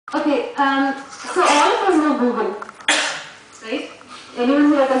Okay, so all of us know Google, right?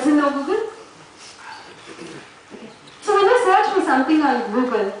 Anyone here doesn't know Google? Okay. So when you search for something on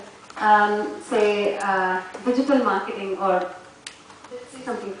Google, say digital marketing or let's say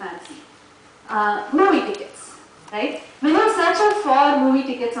something fancy, movie tickets, right? When you're searching for movie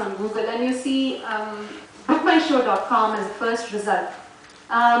tickets on Google and you see bookmyshow.com as the first result,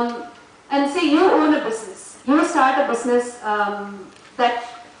 and say you own a business, you start a business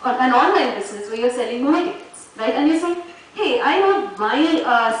an online business where you're selling movie tickets, right? And you say, hey, I know my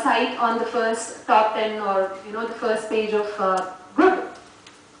site on the first top 10 or the first page of Google.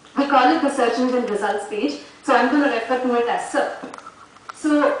 We call it the search engine results page, so I'm going to refer to it as SERP.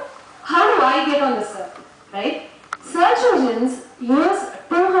 So how do I get on the SERP, right? Search engines use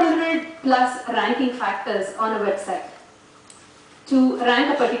 200 plus ranking factors on a website to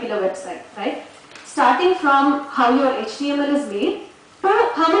rank a particular website, right? Starting from how your HTML is made to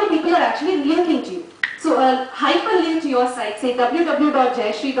how many people are actually linking to you. So a hyperlink to your site, say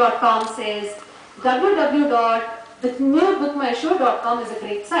www.jayashree.com says www.thenewbookmyshow.com is a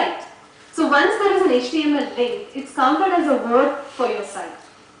great site. So once there is an HTML link, it's counted as a word for your site.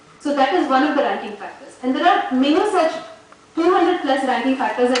 So that is one of the ranking factors. And there are many such 200 plus ranking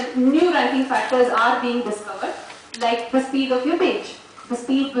factors, and new ranking factors are being discovered, like the speed of your page, the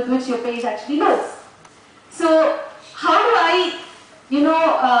speed with which your page actually loads. So how do I,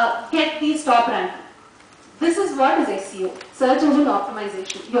 get these top ranking? This is what is SEO, search engine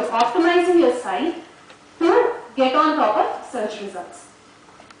optimization. You're optimizing your site to get on top of search results.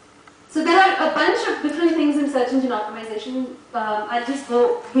 So there are a bunch of different things in search engine optimization. I'll just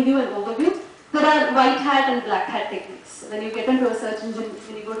give you an overview. There are white hat and black hat techniques. When you get into a search engine,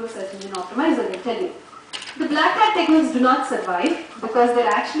 when you go to a search engine optimizer, they tell you. The black hat techniques do not survive because they're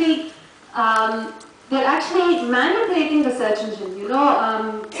actually manipulating the search engine,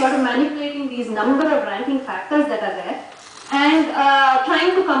 sort of manipulating these number of ranking factors that are there and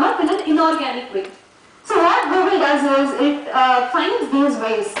trying to come up in an inorganic way. So what Google does is it finds these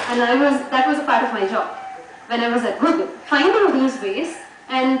ways, and that was a part of my job when I was at Google, finding these ways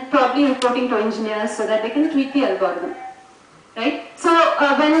and probably reporting to engineers so that they can tweak the algorithm. Right? So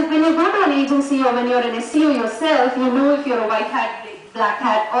when you go to an agency or when you're an SEO yourself, you know if you're a white hat, black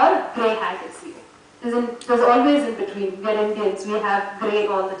hat or grey hat SEO. There's always in between. We're Indians, we have grey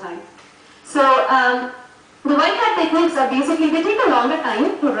all the time. So the white hat techniques are basically, they take a longer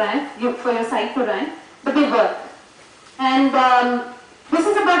time to rank, for your site to rank, but they work. And this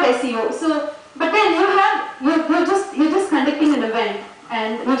is about SEO. So, but then you're just conducting an event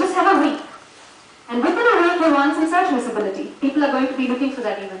and you just have a week. And within a week, you want some search visibility. People are going to be looking for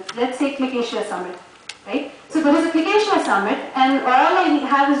that event. Let's say Click Asia Summit, right? So there is a Click Asia Summit, and all I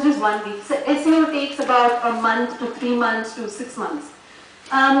have is just 1 week. So SEO takes about a month to 3 months to 6 months.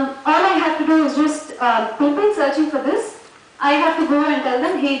 All I have to do is just, people searching for this, I have to go and tell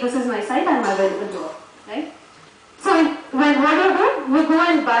them, hey, this is my site, I'm available to, right? So what do? You go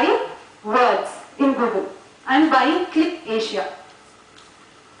and buy words in Google. I'm buying Click Asia.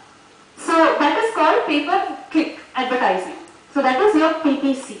 So that is called pay-per-click advertising. So that is your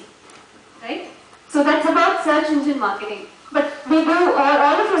PPC, right? So that's about search engine marketing. But we do,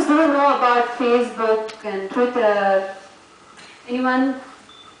 all of us do know about Facebook and Twitter. Anyone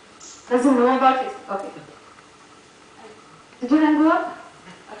doesn't know about Facebook? Okay. Did your hand go up?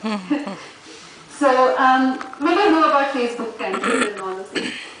 Okay. So we do know about Facebook and Twitter and all those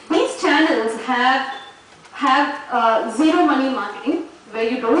things. These channels have zero money marketing, where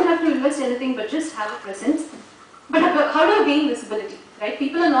you don't have to invest anything but just have a presence. But how do you gain visibility, right?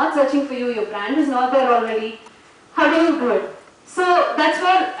 People are not searching for you, your brand is not there already. How do you do it? So that's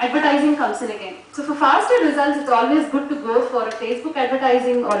where advertising comes in again. So for faster results, it's always good to go for a Facebook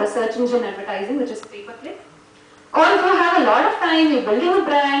advertising or a search engine advertising, which is pay-per-click. Or if you have a lot of time, you're building a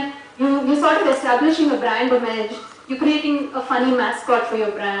brand, you're sort of establishing a brand image, you're creating a funny mascot for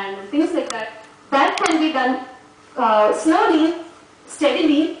your brand, and things like that. That can be done slowly,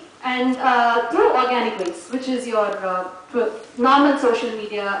 steadily, and through organic ways, which is your normal social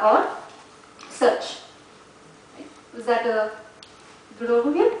media or search. Right? Was that a good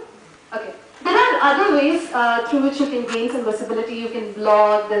overview? Okay. There are other ways through which you can gain some visibility. You can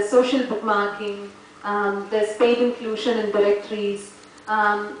blog, there's social bookmarking, there's paid inclusion in directories,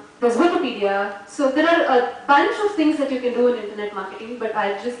 there's Wikipedia. So there are a bunch of things that you can do in internet marketing, but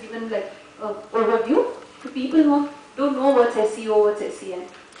I've just given like an overview to people who don't know what's SEO, what's SEM.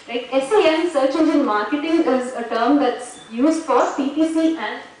 Right? SEM, search engine marketing, is a term that's used for PPC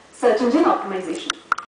and search engine optimization.